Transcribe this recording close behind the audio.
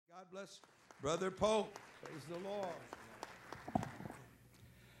bless Brother Pope. Praise the Lord.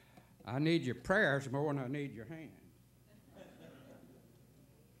 I need your prayers more than I need your hand.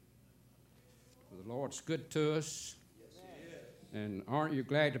 The Lord's good to us. And aren't you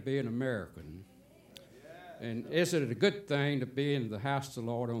glad to be an American? And isn't it a good thing to be in the house of the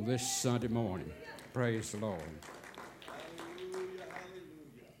Lord on this Sunday morning? Praise the Lord.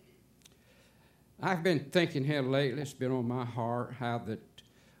 I've been thinking here lately, it's been on my heart, how that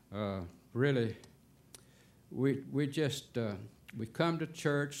really we come to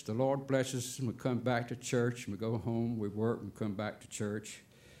church, the Lord blesses us, and we come back to church, and we go home, we work, and we come back to church.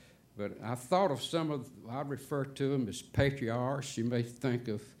 But I thought of some of, I refer to them as patriarchs. You may think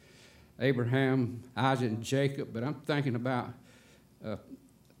of Abraham, Isaac, and Jacob, but I'm thinking about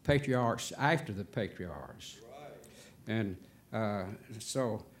patriarchs after the patriarchs. Right. And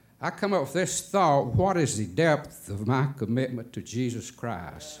so I come up with this thought: what is the depth of my commitment to Jesus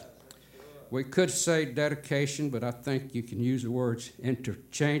Christ? Yeah, we could say dedication, but I think you can use the words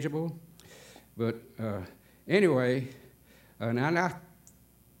interchangeable. But anyway, and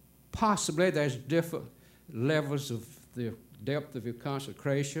possibly there's different levels of the depth of your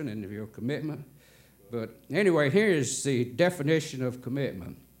consecration and of your commitment. But anyway, here is the definition of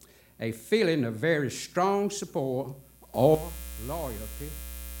commitment: a feeling of very strong support or loyalty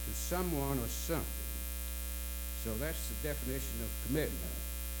to someone or something. So that's the definition of commitment.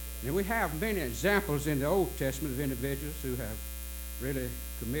 Now, we have many examples in the Old Testament of individuals who have really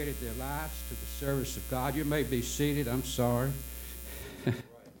committed their lives to the service of God. You may be seated. I'm sorry.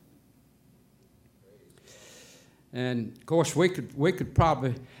 And of course, we could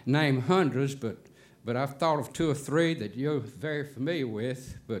probably name hundreds, but I've thought of two or three that you're very familiar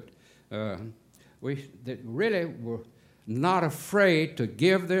with. But that really were not afraid to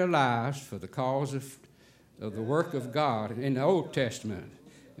give their lives for the cause of the work of God in the Old Testament.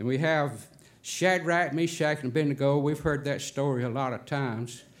 And we have Shadrach, Meshach, and Abednego. We've heard that story a lot of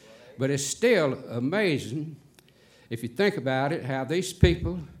times. But it's still amazing, if you think about it, how these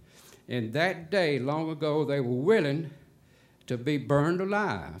people in that day, long ago, they were willing to be burned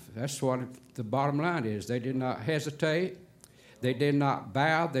alive. That's what the bottom line is. They did not hesitate. They did not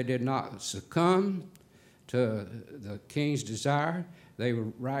bow. They did not succumb to the king's desire. They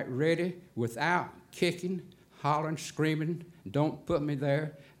were right ready without kicking, hollering, screaming, "Don't put me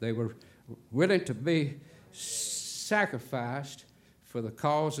there." They were willing to be sacrificed for the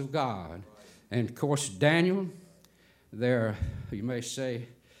cause of God. And, of course, Daniel, you may say,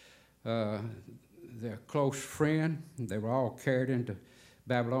 their close friend. They were all carried into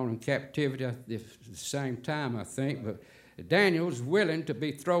Babylonian captivity at the same time, I think. But Daniel was willing to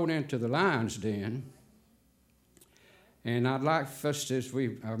be thrown into the lion's den. And I'd like first, as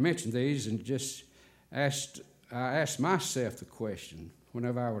I mentioned these, and just I asked myself the question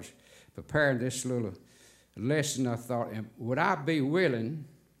whenever I was preparing this little lesson. I thought, would I be willing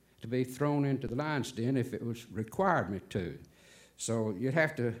to be thrown into the lion's den if it was required me to? So you'd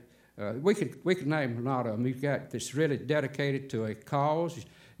have to. We could name a lot of them. You've got this really dedicated to a cause,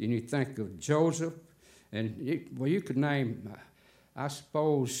 and you think of Joseph, and you could name, I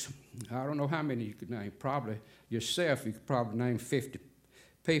suppose, I don't know how many you could name. Probably yourself, you could probably name 50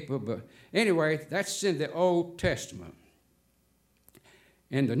 people. But anyway, that's in the Old Testament.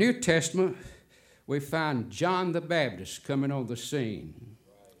 In the New Testament, we find John the Baptist coming on the scene.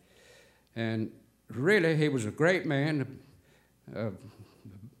 And really, he was a great man. The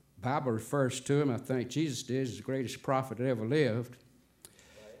Bible refers to him, I think Jesus did, as the greatest prophet that ever lived.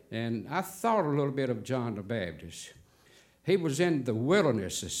 And I thought a little bit of John the Baptist. He was in the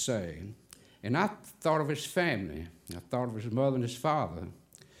wilderness, as say, and I thought of his family. I thought of his mother and his father.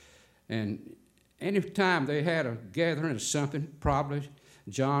 And any time they had a gathering or something, probably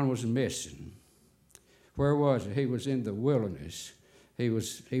John was missing. Where was he? He was in the wilderness. He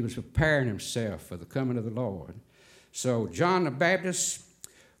was preparing himself for the coming of the Lord. So John the Baptist,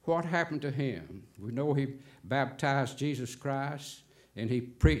 what happened to him? We know he baptized Jesus Christ, and he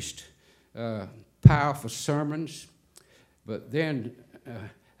preached powerful sermons, but then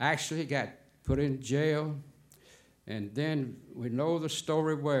actually he got put in jail, and then we know the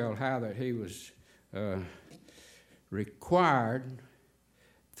story well, how that he was required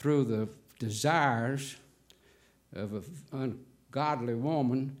through the desires of an ungodly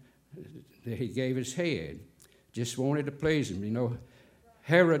woman that he gave his head. Just wanted to please him. You know,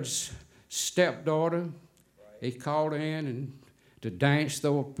 Herod's stepdaughter, he called her in and to dance,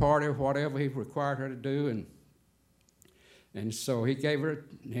 throw a party, or whatever he required her to do, and so he gave her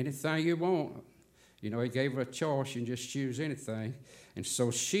anything you want. You know, he gave her a choice. You can just choose anything. And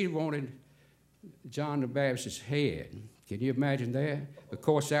so she wanted John the Baptist's head. Can you imagine that? Of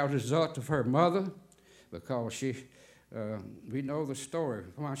course, that was a result of her mother, because we know the story,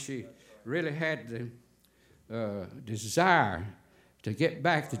 why she really had the desire to get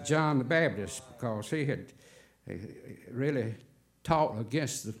back to John the Baptist, because he had really taught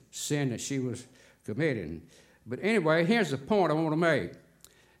against the sin that she was committing. But anyway, here's the point I want to make.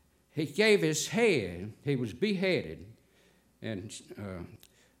 He gave his head, he was beheaded, and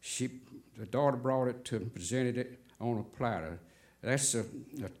the daughter brought it to him, presented it on a platter. That's a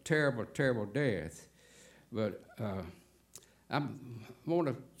terrible, terrible death. But I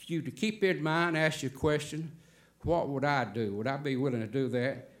want you to keep in mind, ask you a question, what would I do? Would I be willing to do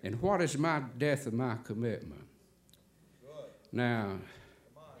that? And what is my death of my commitment? Now,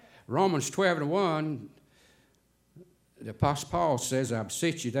 Romans 12:1, the Apostle Paul says, I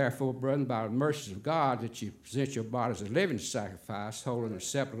beseech you therefore, brethren, by the mercies of God, that you present your bodies as a living sacrifice, holy and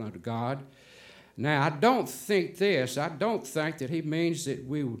acceptable unto God. Now, I don't think that he means that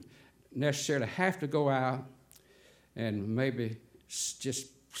we would necessarily have to go out and maybe just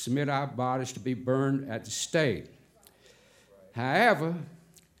submit our bodies to be burned at the stake. However,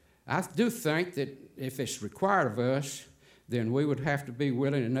 I do think that if it's required of us, then we would have to be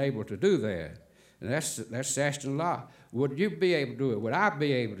willing and able to do that. And that's asking a lot. Would you be able to do it? Would I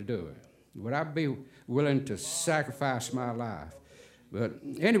be able to do it? Would I be willing to sacrifice my life? But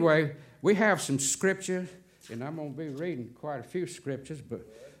anyway, we have some scripture, and I'm going to be reading quite a few scriptures, but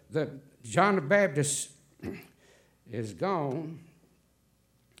John the Baptist is gone,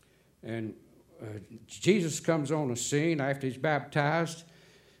 and Jesus comes on the scene after he's baptized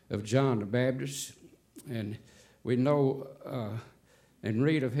of John the Baptist, and we know and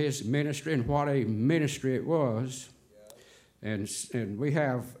read of his ministry and what a ministry it was. And we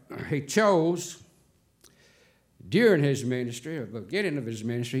have, he chose, during his ministry, at the beginning of his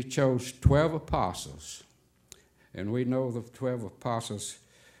ministry, he chose 12 apostles. And we know the 12 apostles,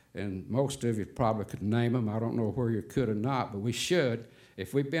 and most of you probably could name them. I don't know where you could or not, but we should.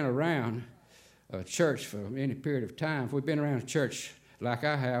 If we've been around a church for any period of time, if we've been around a church like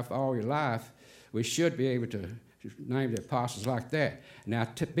I have all your life, we should be able to name the apostles like that. Now,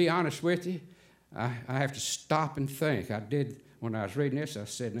 to be honest with you, I have to stop and think. I did, when I was reading this, I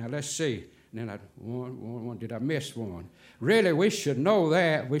said, now let's see. And then did I miss one? Really, we should know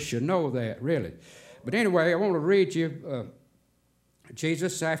that. We should know that, really. But anyway, I want to read you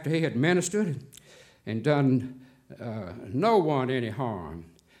Jesus, after he had ministered and done no one any harm.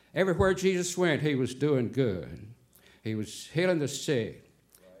 Everywhere Jesus went, he was doing good. He was healing the sick.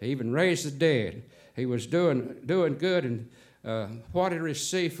 He even raised the dead. He was doing good, and what did he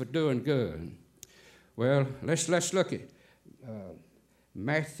receive for doing good? Well, let's look at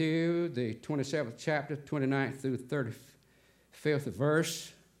Matthew, the 27th chapter, 29th through 35th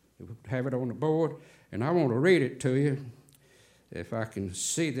verse. We have it on the board, and I want to read it to you. If I can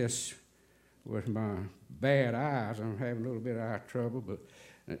see this with my bad eyes, I'm having a little bit of eye trouble, but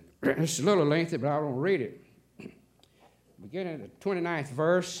it's a little lengthy, but I want to read it. Beginning at the 29th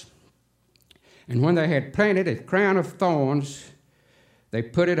verse. And when they had planted a crown of thorns, they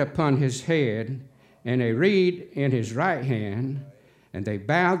put it upon his head, and a reed in his right hand, and they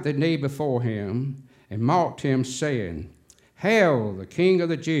bowed the knee before him, and mocked him, saying, Hail, the King of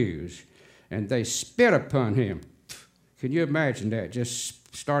the Jews! And they spit upon him. Can you imagine that?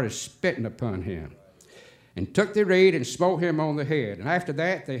 Just started spitting upon him. And took the reed and smote him on the head. And after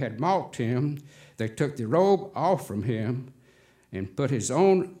that they had mocked him. They took the robe off from him and put his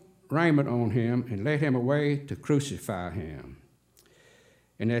own raiment on him and led him away to crucify him.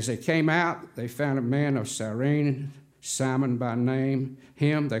 And as they came out, they found a man of Cyrene, Simon by name.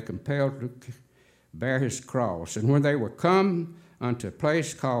 Him they compelled to bear his cross. And when they were come unto a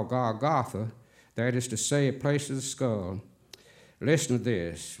place called Golgotha, that is to say, a place of the skull, listen to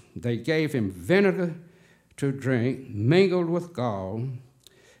this. They gave him vinegar to drink, mingled with gall,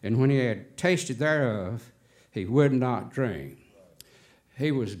 and when he had tasted thereof, he would not drink.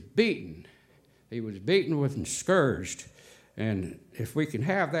 He was beaten. He was beaten with and scourged. And if we can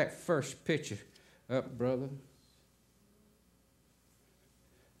have that first picture up, brother.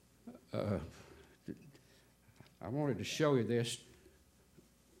 I wanted to show you this.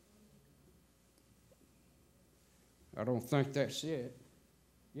 I don't think that's it.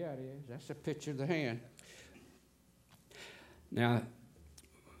 Yeah, it is. That's a picture of the hand. Now,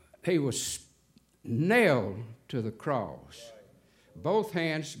 he was nailed to the cross. Both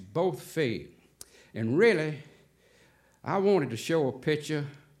hands, both feet. And really, I wanted to show a picture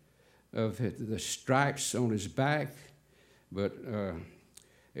of the stripes on his back, but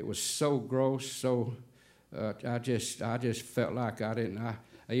it was so gross, so I just felt like I didn't.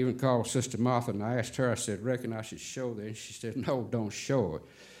 I even called Sister Martha and I asked her, I said, reckon I should show that? And she said, no, don't show it.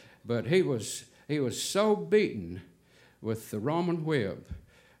 But he was so beaten with the Roman whip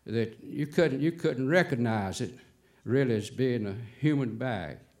that you couldn't recognize it really as being a human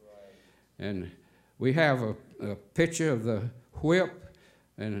bag. Right. And we have a picture of the whip,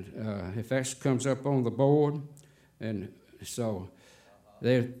 and if that comes up on the board, and so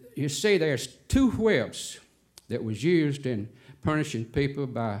there, you see there's two whips that was used in punishing people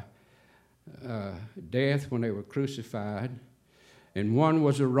by death when they were crucified, and one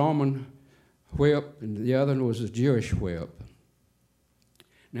was a Roman whip and the other one was a Jewish whip.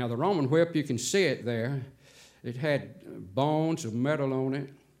 Now the Roman whip, you can see it there. It had bones of metal on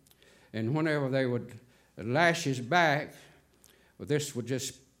it, and whenever they would lash his back, well, this would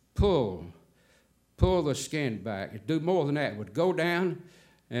just pull the skin back. It'd do more than that. It would go down,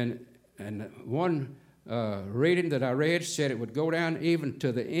 and one reading that I read said it would go down even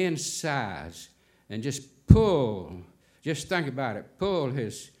to the insides and just pull. Just think about it. Pull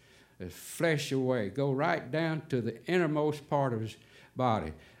his flesh away. Go right down to the innermost part of his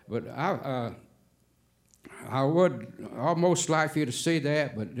body. But I would almost like for you to see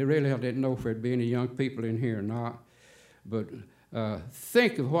that, but really I didn't know if there'd be any young people in here or not. But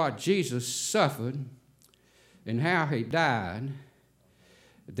think of what Jesus suffered and how he died,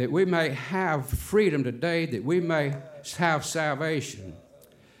 that we may have freedom today, that we may have salvation.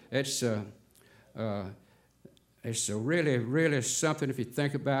 It's a really, really something. If you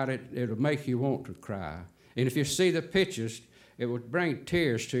think about it, it'll make you want to cry. And if you see the pictures, it would bring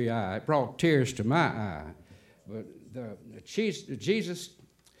tears to your eye. It brought tears to my eye. But Jesus,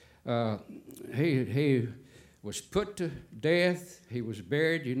 he was put to death. He was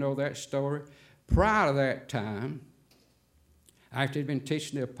buried. You know that story. Prior to that time, after he'd been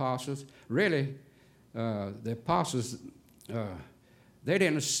teaching the apostles, really, the apostles, they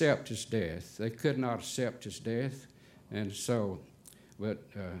didn't accept his death. They could not accept his death. And so,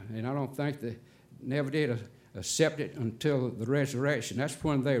 and I don't think they never did accept it until the resurrection. That's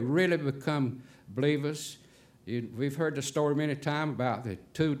when they really become believers. We've heard the story many times about the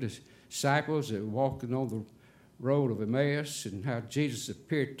two disciples that were walking on the road of Emmaus and how Jesus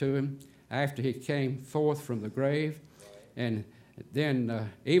appeared to him after he came forth from the grave. And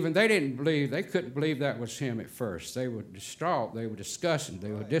then even they didn't believe, they couldn't believe that was him at first. They were distraught, they were discussing,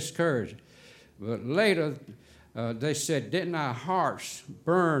 they were discouraged. But later they said, didn't our hearts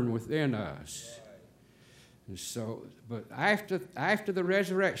burn within us? And so, but after the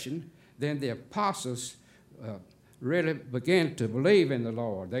resurrection, then the apostles really began to believe in the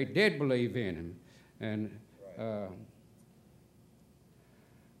Lord. They did believe in him. And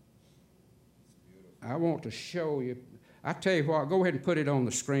I want to show you, I tell you what, go ahead and put it on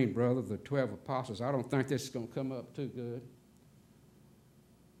the screen, brother, the 12 apostles. I don't think this is going to come up too good.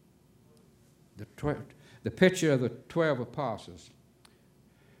 The picture of the 12 apostles.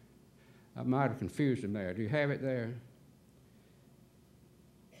 I might have confused them there. Do you have it there?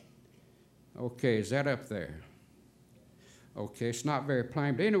 Okay, is that up there? Okay, it's not very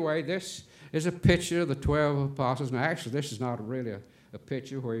plain. But anyway, this is a picture of the 12 apostles. Now, actually, this is not really a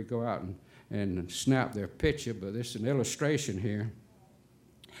picture where you go out and snap their picture, but this is an illustration here.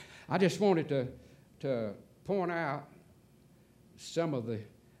 I just wanted to point out some of the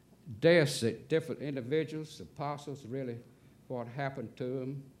deaths that different individuals, apostles, really what happened to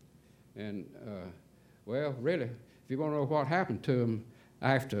them. And, well, really, if you want to know what happened to them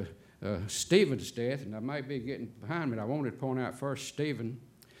after Stephen's death, and I might be getting behind me, I wanted to point out first Stephen,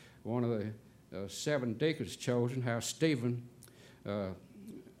 one of the 7 deacons chosen, how Stephen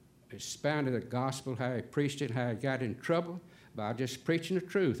expounded the gospel, how he preached it, how he got in trouble by just preaching the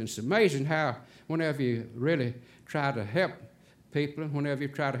truth. And it's amazing how whenever you really try to help people, and whenever you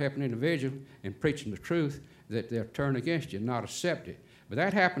try to help an individual in preaching the truth, that they'll turn against you and not accept it. But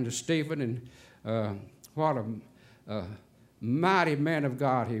that happened to Stephen, and what a mighty man of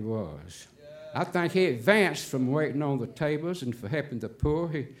God he was. I think he advanced from waiting on the tables and for helping the poor.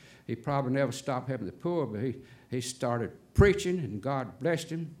 He probably never stopped helping the poor, but he started preaching, and God blessed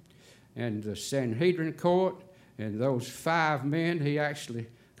him. And the Sanhedrin court and those 5 men he actually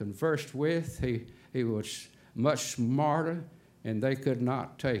conversed with, he was much smarter, and they could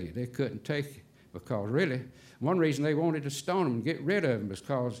not take it. They couldn't take it because really, one reason they wanted to stone him and get rid of him was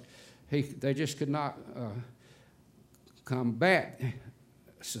because they just could not combat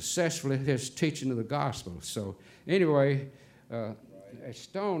successfully his teaching of the gospel. So anyway, they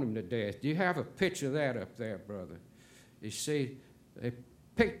stoned him to death. Do you have a picture of that up there, brother? You see, they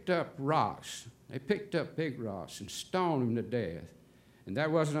picked up rocks. They picked up big rocks and stoned him to death. And that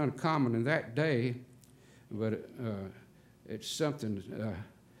wasn't uncommon in that day, but it's something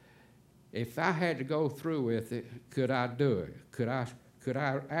if I had to go through with it, could I do it? Could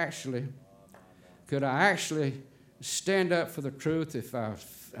I actually stand up for the truth if I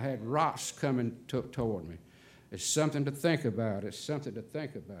had rocks coming toward me? It's something to think about. It's something to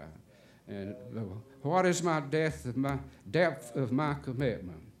think about. And what is my depth of my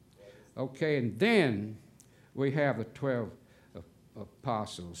commitment? Okay, and then we have the 12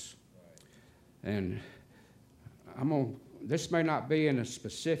 apostles. And this may not be in a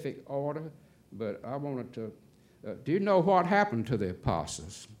specific order, but I wanted to, do you know what happened to the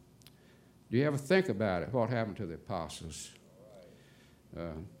apostles? Do you ever think about it, what happened to the apostles?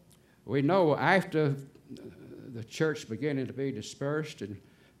 We know after the church beginning to be dispersed, and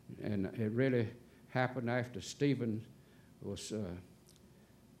it really happened after Stephen was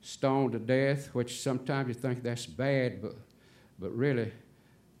stoned to death, which sometimes you think that's bad, but really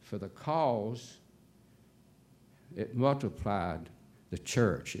for the cause, it multiplied the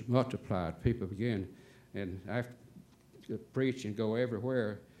church. It multiplied. People began, and after preach and go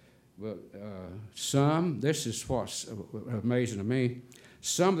everywhere. But this is what's amazing to me,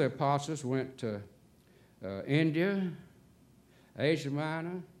 some of the apostles went to India, Asia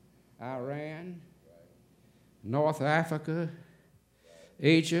Minor, Iran, North Africa,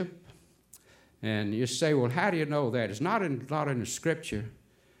 Egypt. And you say, well, how do you know that? It's not in the Scripture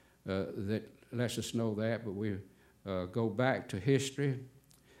that lets us know that, but we go back to history,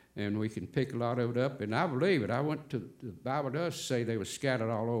 and we can pick a lot of it up. And I believe it. The Bible does say they were scattered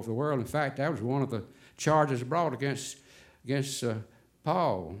all over the world. In fact, that was one of the charges brought against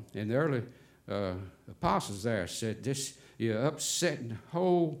Paul. And the early apostles there said, you're upsetting the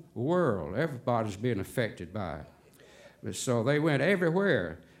whole world. Everybody's being affected by it. So they went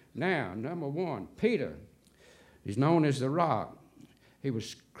everywhere. Now, number one, Peter, he's known as the Rock. He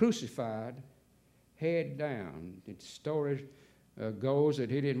was crucified, head down. The story goes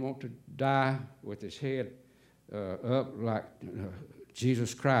that he didn't want to die with his head up like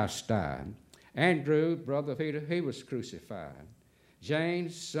Jesus Christ died. Andrew, brother Peter, he was crucified.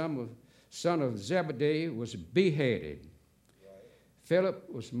 James, son of Zebedee, was beheaded. Philip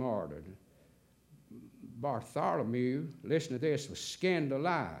was martyred. Bartholomew, listen to this, was skinned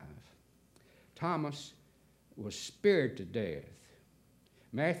alive. Thomas was speared to death.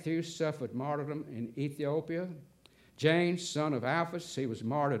 Matthew suffered martyrdom in Ethiopia. James, son of Alphaeus, he was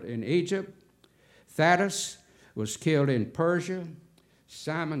martyred in Egypt. Thaddeus was killed in Persia.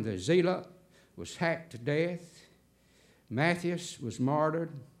 Simon the Zealot was hacked to death. Matthias was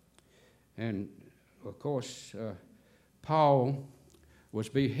martyred. And, of course, Paul was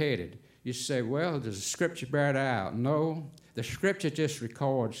beheaded. You say, well, does the Scripture bear that out? No, the Scripture just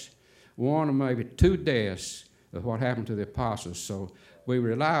records one or maybe two deaths of what happened to the apostles. So we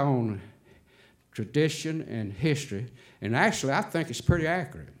rely on tradition and history. And actually, I think it's pretty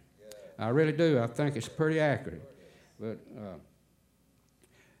accurate. I really do. I think it's pretty accurate. But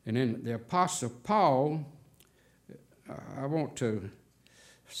and then the Apostle Paul, I want to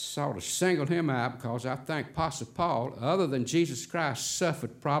sort of single him out because I think Apostle Paul, other than Jesus Christ,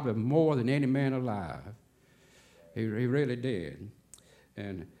 suffered probably more than any man alive. He really did.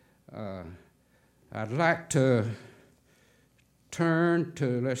 And I'd like to turn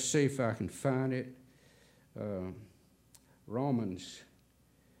to, let's see if I can find it, Romans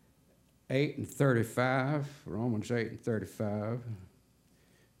 8 and 35. Romans 8 and 35.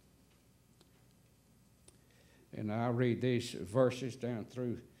 And I'll read these verses down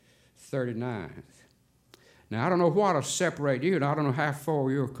through 39. Now, I don't know what will separate you, and I don't know how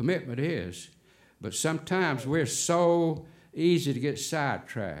far your commitment is, but sometimes we're so easy to get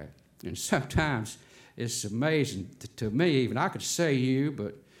sidetracked. And sometimes it's amazing to me, even I could say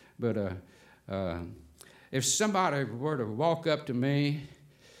you, but if somebody were to walk up to me,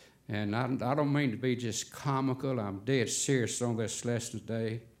 and I don't mean to be just comical, I'm dead serious on this lesson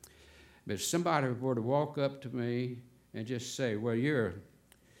today, but if somebody were to walk up to me and just say, well, you're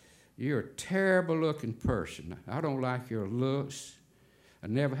a terrible looking person. I don't like your looks. I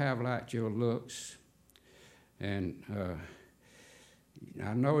never have liked your looks. And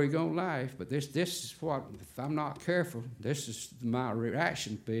I know you're going to laugh, but this is what, if I'm not careful, this is my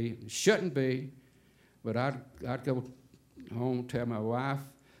reaction be. It shouldn't be, but I'd go home, tell my wife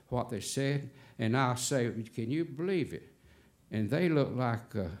what they said, and I'll say, can you believe it? And they look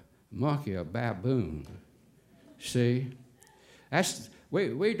like a monkey, a baboon. See?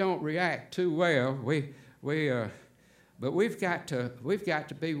 We don't react too well. But we've got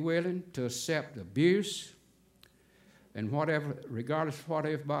to be willing to accept abuse and whatever, regardless of what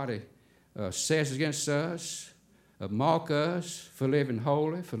everybody says against us, mock us for living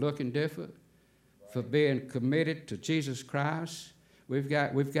holy, for looking different, for being committed to Jesus Christ. We've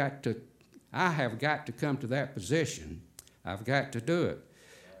got to I have got to come to that position. I've got to do it.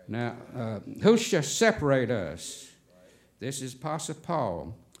 Now, who shall separate us? This is Apostle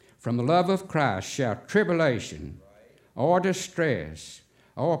Paul. From the love of Christ shall tribulation, or distress,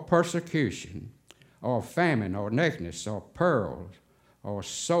 or persecution, or famine, or nakedness, or peril, or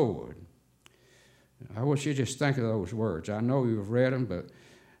sword. I wish you just think of those words. I know you've read them, but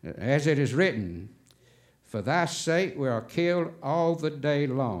as it is written, for thy sake we are killed all the day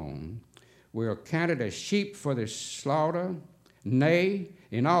long. We are counted as sheep for the slaughter. Nay,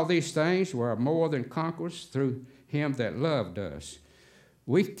 in all these things we are more than conquerors through him that loved us.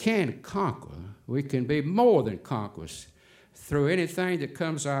 We can conquer. We can be more than conquerors through anything that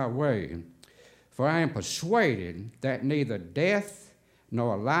comes our way. For I am persuaded that neither death,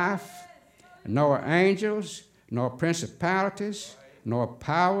 nor life, nor angels, nor principalities, nor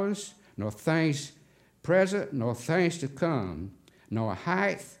powers, nor things present, nor things to come, nor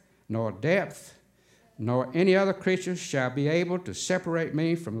height, nor depth, nor any other creature shall be able to separate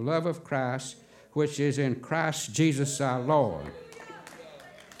me from the love of Christ, which is in Christ Jesus our Lord.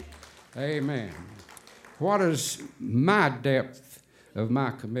 Amen. What is my depth of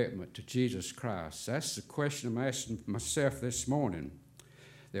my commitment to Jesus Christ? That's the question I'm asking myself this morning.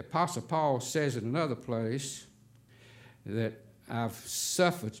 The Apostle Paul says in another place that I've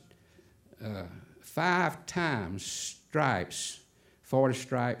suffered 5 times stripes, 40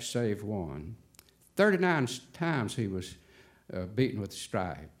 stripes save one. 39 times he was beaten with a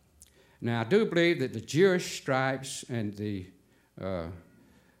stripe. Now, I do believe that the Jewish stripes and the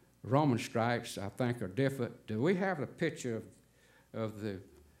Roman stripes, I think, are different. Do we have a picture of the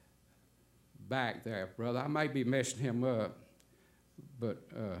back there, brother? I may be messing him up, but,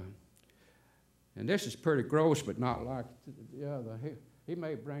 and this is pretty gross, but not like the other. He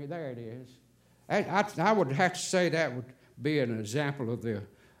may bring, there it is. I would have to say that would be an example of the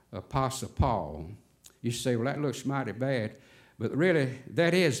Apostle Paul. You say, well, that looks mighty bad, but really,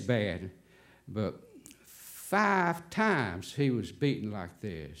 that is bad. But 5 times he was beaten like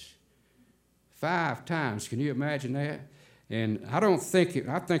this. 5 times. Can you imagine that? And I think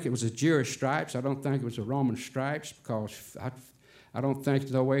it was the Jewish stripes. I don't think it was the Roman stripes, because I don't think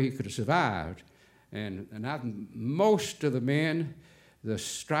there's no way he could have survived. And most of the men, the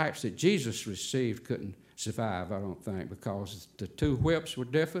stripes that Jesus received couldn't survive, I don't think, because the 2 whips were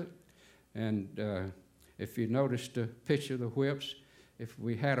different. And if you noticed the picture of the whips, if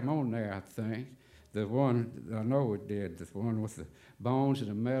we had them on there, I think, the one, I know it did, the one with the bones and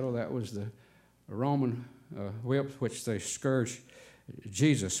the metal, that was the Roman whip which they scourged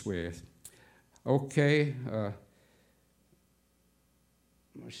Jesus with. Okay,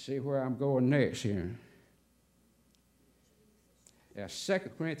 let's see where I'm going next here. 2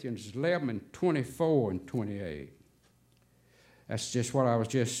 Corinthians 11 and 24 and 28. That's just what I was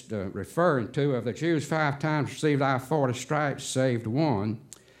just referring to. Of the Jews 5 times received I 40 stripes, saved one.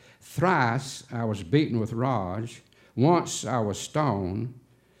 Thrice I was beaten with rods. Once I was stoned.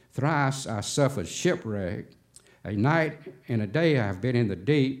 Thrice I suffered shipwreck. A night and a day I have been in the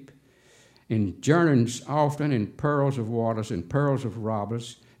deep, in journeyings often, in perils of waters, in perils of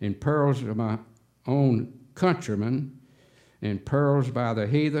robbers, in perils of my own countrymen, in perils by the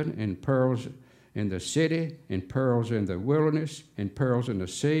heathen, in perils in the city, in perils in the wilderness, in perils in the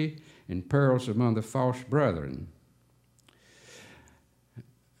sea, in perils among the false brethren.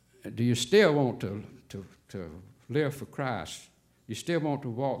 Do you still want to live for Christ? You still want to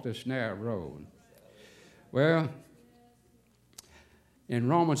walk this narrow road? Well, in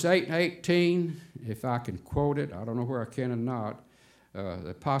Romans 8 and 18, if I can quote it, I don't know where I can or not,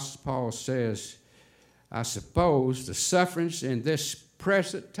 the Apostle Paul says, I suppose the sufferings in this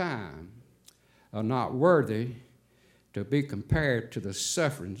present time are not worthy to be compared to the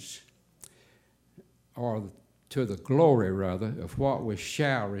sufferings, or to the glory, rather, of what we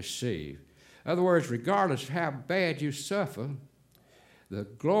shall receive. In other words, regardless of how bad you suffer, the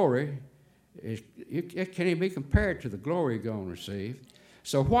glory, it can't even be compared to the glory you're going to receive.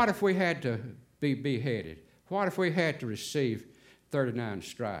 So what if we had to be beheaded? What if we had to receive 39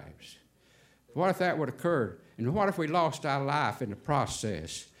 stripes? What if that would occur? And what if we lost our life in the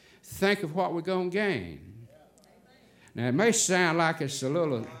process? Think of what we're going to gain. Now, it may sound like it's a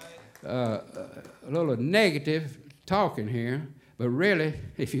little negative talking here, but really,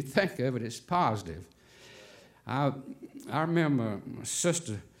 if you think of it, it's positive. I remember my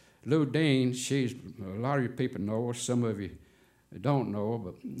sister Lou Dean. A lot of you people know her, some of you don't know her,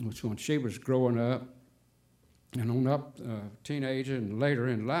 but when she was growing up and on up, teenager and later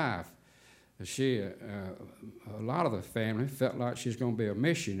in life, a lot of the family felt like she was going to be a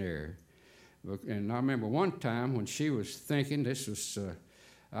missionary. And I remember one time when she was thinking, this was,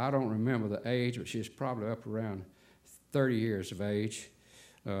 I don't remember the age, but she was probably up around 30 years of age.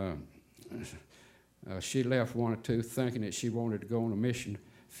 She left one or two thinking that she wanted to go on a mission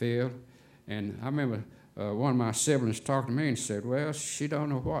field. And I remember one of my siblings talked to me and said, well, she don't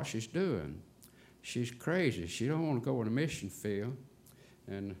know what she's doing. She's crazy. She don't want to go on a mission field.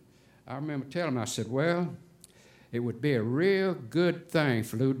 And I remember telling her, I said, well, it would be a real good thing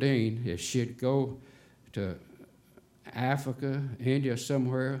for Ludine if she'd go to Africa, India,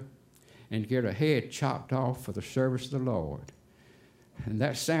 somewhere, and get her head chopped off for the service of the Lord. And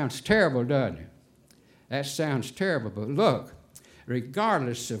that sounds terrible, doesn't it? That sounds terrible, but look,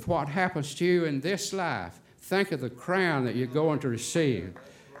 regardless of what happens to you in this life, think of the crown that you're going to receive.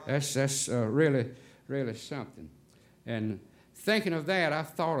 That's really, really something. And thinking of that, I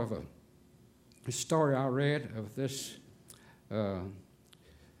thought of a story I read of this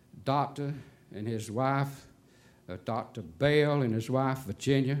doctor and his wife, Dr. Bell and his wife,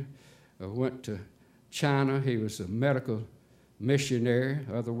 Virginia, went to China. He was a medical missionary.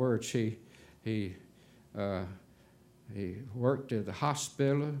 In other words, he worked at the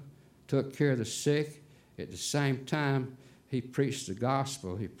hospital, took care of the sick. At the same time, he preached the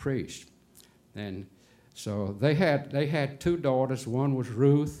gospel. He preached. And so they had two daughters. One was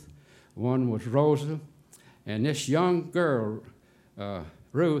Ruth, one was Rosa. And this young girl,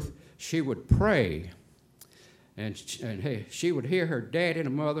 Ruth, she would pray. And hey, she would hear her dad and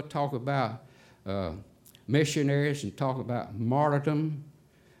her mother talk about missionaries and talk about martyrdom.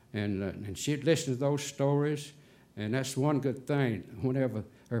 And she'd listen to those stories. And that's one good thing. Whenever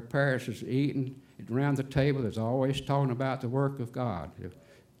her parents was eating around the table, there's always talking about the work of God.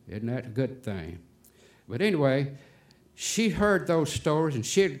 Isn't that a good thing? But anyway, she heard those stories, and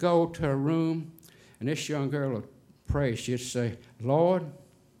she'd go to her room, and this young girl would pray. She'd say, Lord,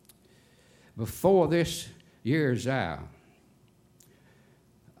 before this year's out,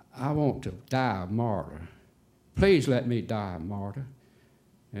 I want to die a martyr. Please let me die a martyr.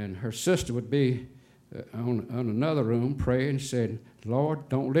 And her sister would be on another room praying and said, Lord,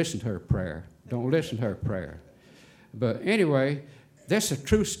 don't listen to her prayer. Don't listen to her prayer. But anyway, that's a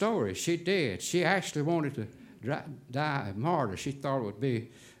true story. She did. She actually wanted to die a martyr. She thought it would be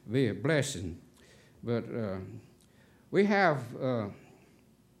a blessing. But we have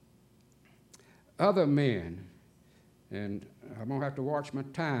other men, and I'm going to have to watch my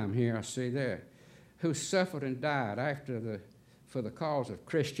time here, I see that, who suffered and died for the cause of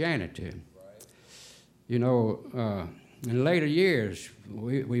Christianity. Right. You know, in later years,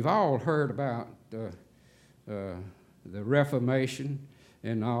 we've all heard about the Reformation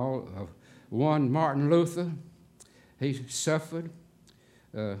and all. One, Martin Luther, he suffered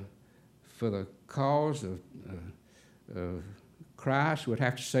for the cause of Christ. We'd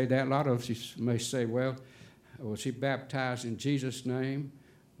have to say that. A lot of us may say, well, was he baptized in Jesus' name?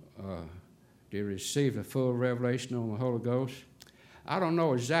 Did he receive a full revelation on the Holy Ghost? I don't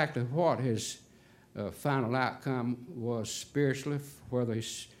know exactly what his final outcome was spiritually, whether he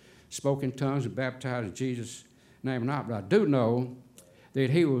spoke in tongues and baptized in Jesus' name or not, but I do know that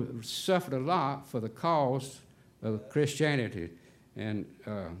he suffered a lot for the cause of Christianity. And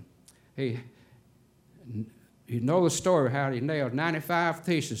you know the story how he nailed 95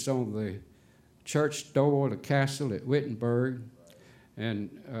 theses on the church door, the castle at Wittenberg. And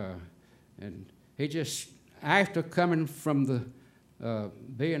he just, after coming from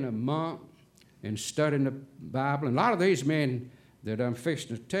being a monk and studying the Bible, and a lot of these men that I'm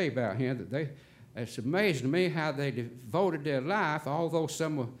fixing to tell you about here, it's amazing to me how they devoted their life, although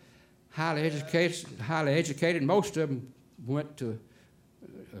some were highly educated. Most of them went to,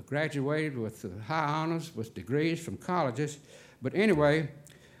 graduated with high honors, with degrees from colleges. But anyway,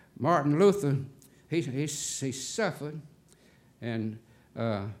 Martin Luther, he suffered, and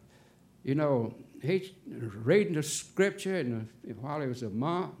you know, he's reading the scripture, and while he was a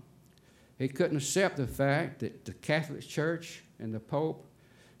monk, he couldn't accept the fact that the Catholic Church and the Pope,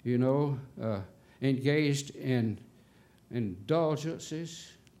 you know, engaged in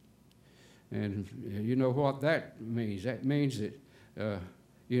indulgences. And you know what that means. That means that,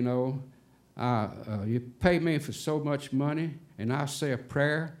 you know, you pay me for so much money, and I say a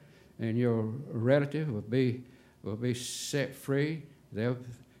prayer, and your relative will be set free. They'll,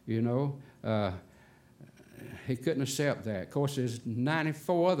 you know, he couldn't accept that. Of course, there's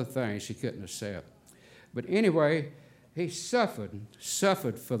 94 other things he couldn't accept. But anyway, he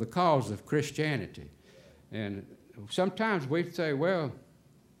suffered for the cause of Christianity. And sometimes we say, well,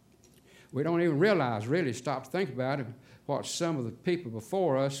 we don't even realize, really stop to think about it, what some of the people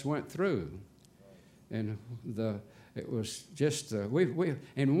before us went through. And it was just, we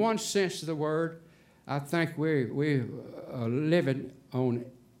in one sense of the word, I think we are living on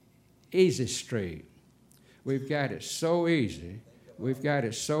easy street. We've got it so easy. We've got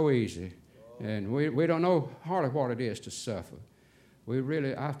it so easy. And we don't know hardly what it is to suffer.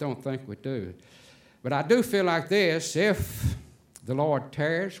 I don't think we do. But I do feel like this, if the Lord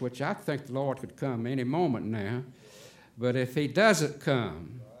tarries, which I think the Lord could come any moment now, but if he doesn't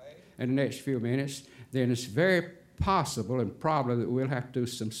come in the next few minutes, then it's very possible and probable that we'll have to do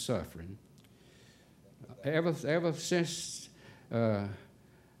some suffering. Ever since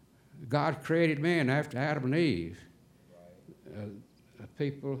God created man after Adam and Eve,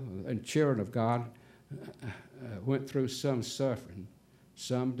 people and children of God went through some suffering.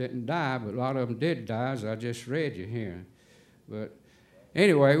 Some didn't die, but a lot of them did die, as I just read you here. But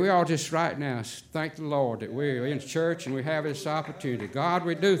anyway, we all just right now thank the Lord that we're in church and we have this opportunity. God,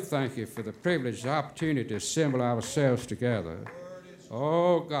 we do thank you for the privilege, the opportunity to assemble ourselves together.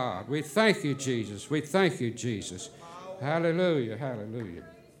 Oh, God, we thank you, Jesus. We thank you, Jesus. Hallelujah, hallelujah.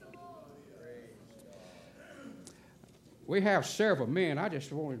 We have several men. I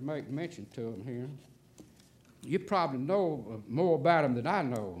just wanted to make mention to them here. You probably know more about them than I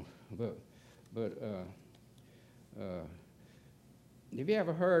know, but have you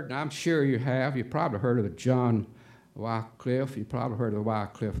ever heard, and I'm sure you have, you probably heard of the John Wycliffe, you probably heard of the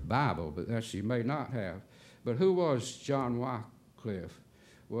Wycliffe Bible, but that's you may not have. But who was John Wycliffe?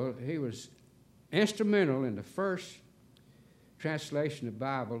 Well, he was instrumental in the first translation of the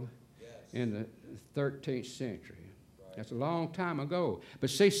Bible in the 13th century. That's a long time ago. But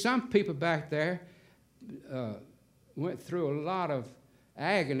see, some people back there went through a lot of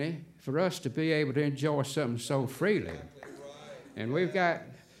agony for us to be able to enjoy something so freely. And we've got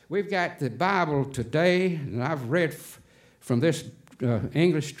the Bible today, and I've read from this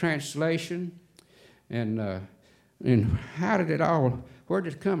English translation, and how did it all? Where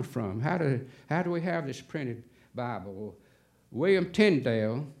did it come from? How do we have this printed Bible? Well, William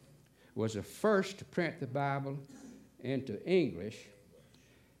Tyndale was the first to print the Bible into English.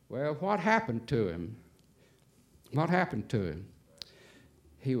 Well, what happened to him? What happened to him?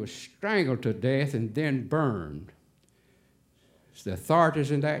 He was strangled to death and then burned. The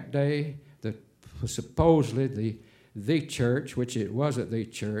authorities in that day, supposedly the church, which it wasn't the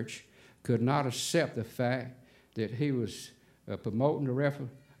church, could not accept the fact that he was promoting the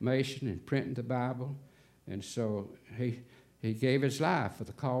Reformation and printing the Bible, and so he gave his life for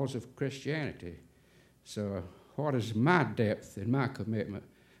the cause of Christianity. So what is my depth and my commitment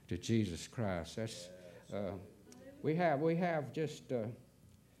to Jesus Christ? That's we have just a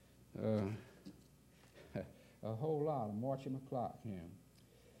whole lot. I'm watching my clock here.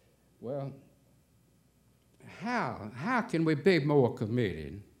 Well, how can we be more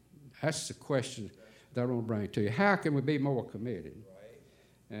committed? That's the question that I want to bring to you. How can we be more committed?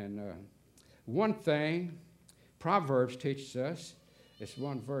 Right. And one thing Proverbs teaches us, it's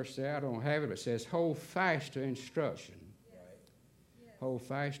one verse there, I don't have it, but it says, hold fast to instruction. Right. Yeah. Hold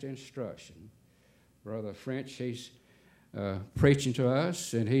fast to instruction. Brother French, he's preaching to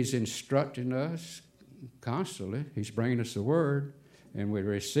us, and he's instructing us constantly. He's bringing us the word, and we're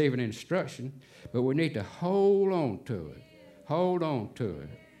receiving instruction, but we need to hold on to it. Hold on to it.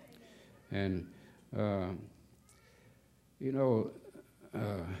 And,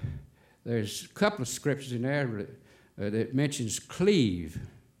 there's a couple of scriptures in there that mentions cleave.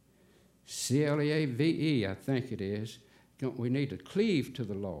 C-L-E-A-V-E, I think it is. We need to cleave to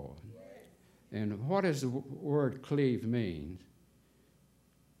the Lord. And what does the word cleave mean?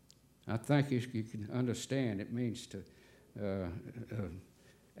 I think you can understand it means to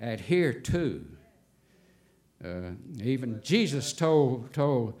adhere to. Even Jesus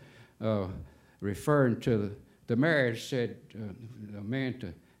told referring to the marriage, said a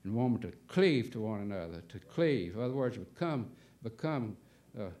man and woman to cleave to one another, to cleave. In other words, become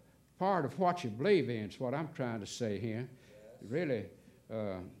part of what you believe in is what I'm trying to say here. Really.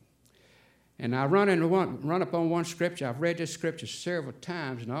 And I run up on one scripture. I've read this scripture several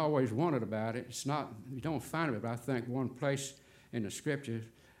times, and I always wondered about it. It's not, you don't find it, but I think one place in the scripture,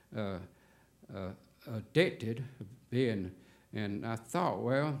 addicted, being, and I thought,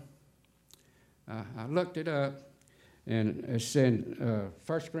 well, I looked it up, and it's in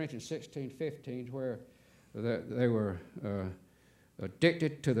 1 Corinthians 16:15, where they were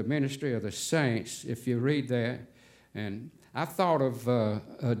addicted to the ministry of the saints, if you read that. And I thought of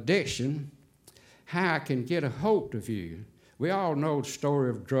addiction, how I can get a hold of you. We all know the story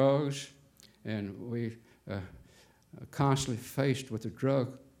of drugs, and we are constantly faced with the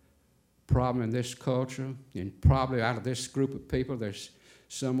drug problem in this culture, and probably out of this group of people, there's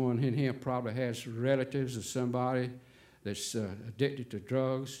someone in here probably has relatives or somebody that's addicted to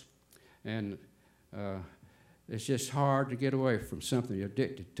drugs, and it's just hard to get away from something you're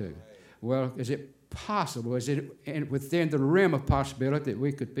addicted to. Well, is it possible? Is it within the realm of possibility that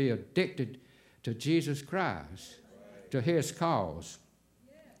we could be addicted to Jesus Christ, to his cause?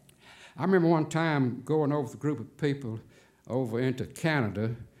 I remember one time going over with a group of people over into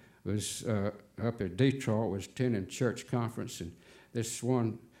Canada, was up at Detroit, was attending a church conference, and this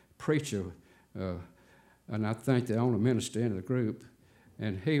one preacher, and I think the only minister in the group,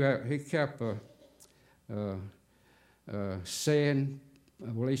 and he kept saying,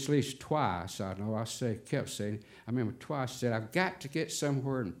 well, at least twice, kept saying, I remember twice said, I've got to get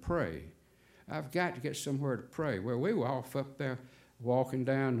somewhere and pray. I've got to get somewhere to pray. Well, we were off up there walking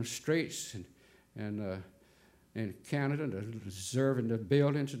down the streets and in Canada, observing the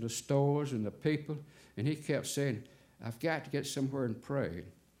buildings and the stores and the people, and he kept saying, I've got to get somewhere and pray.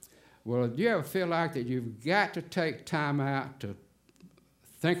 Well, do you ever feel like that you've got to take time out to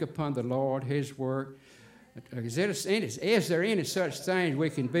think upon the Lord, his word? Is there any such thing we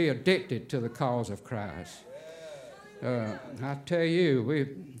can be addicted to the cause of Christ? I tell you,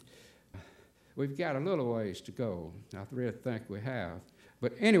 we've got a little ways to go. I really think we have.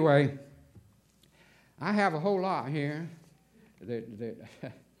 But anyway, I have a whole lot here that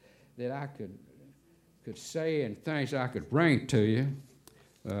I could say and things I could bring to you,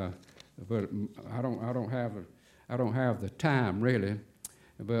 but I don't have the time really.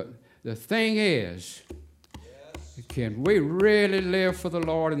 But the thing is, can we really live for the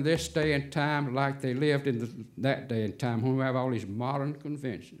Lord in this day and time like they lived in that day and time, when we have all these modern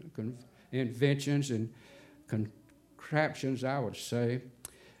inventions and contraptions, I would say?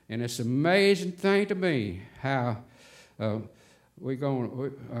 And it's an amazing thing to me how well, I'm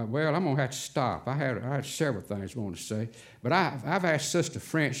going to have to stop. I had several things I want to say, but I've asked Sister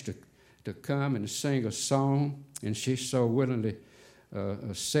French to come and sing a song, and she so willingly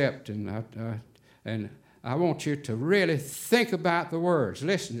accepted. And I want you to really think about the words.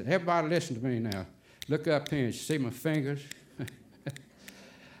 Listen, everybody listen to me now. Look up here and see my fingers.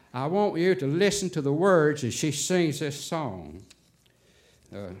 I want you to listen to the words as she sings this song.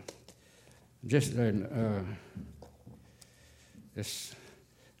 Just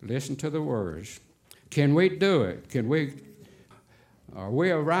listen to the words. Can we do it? Are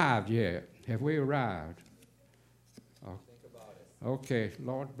we arrived yet? Have we arrived? Think about it. Okay.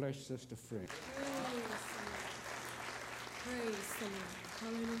 Lord bless Sister French. Praise the Lord.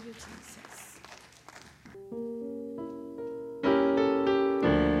 Hallelujah, Jesus.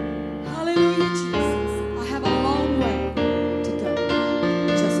 Hallelujah, Jesus. I have a long way to go.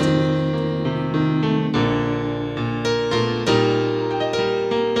 Just a minute.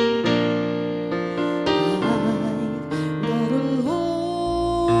 I've got a long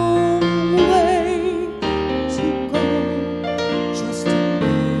way to go just to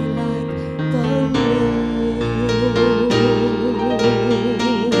be like the Lord.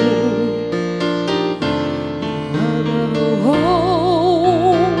 I've got a long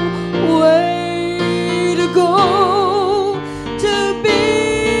way to go to be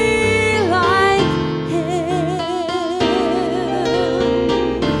like Him.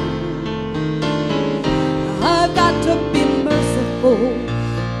 I've got to be merciful,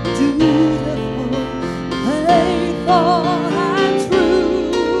 dutiful, faithful and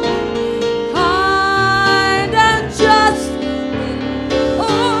true, kind and just in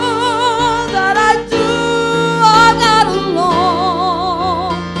all that I do. I've got a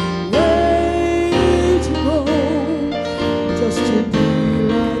long way to go just to be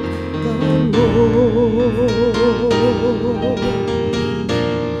like the Lord.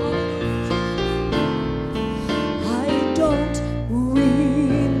 I don't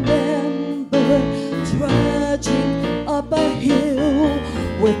remember trudging up a hill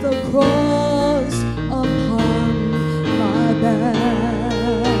with a cross upon my back.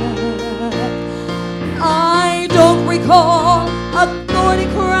 I don't recall a thorny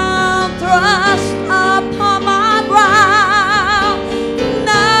crown thrust upon my brow.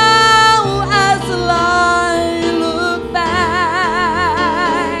 Now as I look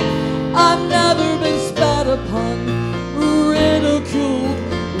back, I've never been spat upon, ridiculed,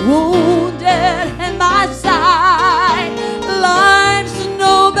 wounded, and my side. Life's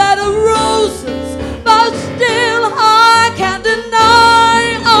no bed of roses, but still I can't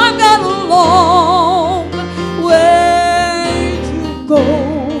deny I've got a long way to go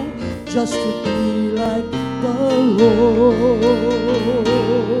just to be like the Lord.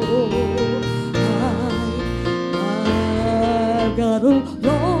 I've got a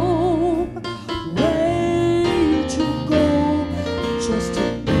long way to go just to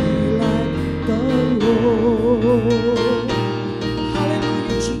be like the Lord.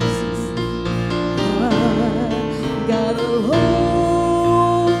 Hallelujah, Jesus. I've got a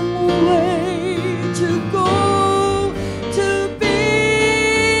long way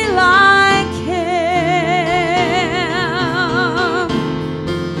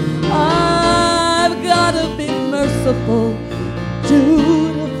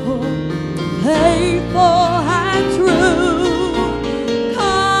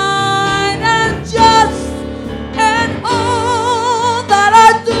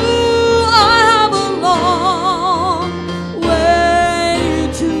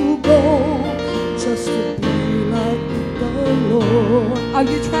Are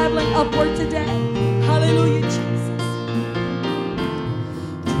you traveling upward today? Hallelujah, Jesus.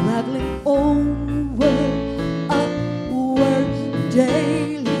 Traveling onward, upward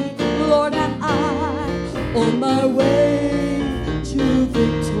daily, Lord, and I on my way to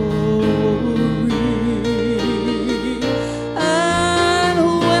victory. And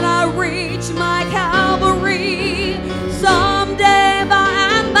when I reach my Calvary someday by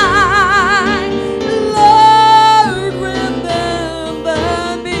and by, Lord,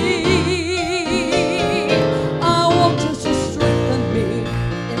 remember me. I want you to strengthen me,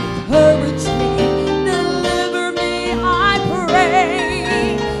 encourage me, deliver me, I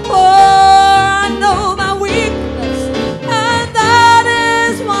pray. For I know my weakness, and that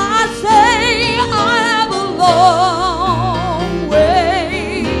is why I say I have a long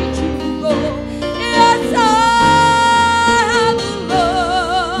way to go. Yes, I have a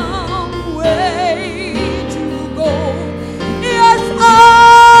long way to go. Yes, I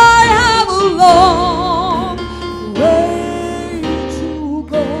have a long way to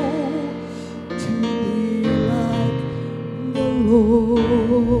go to be like the Lord.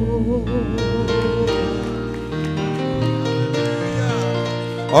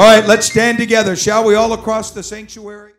 All right, let's stand together, shall we, all across the sanctuary?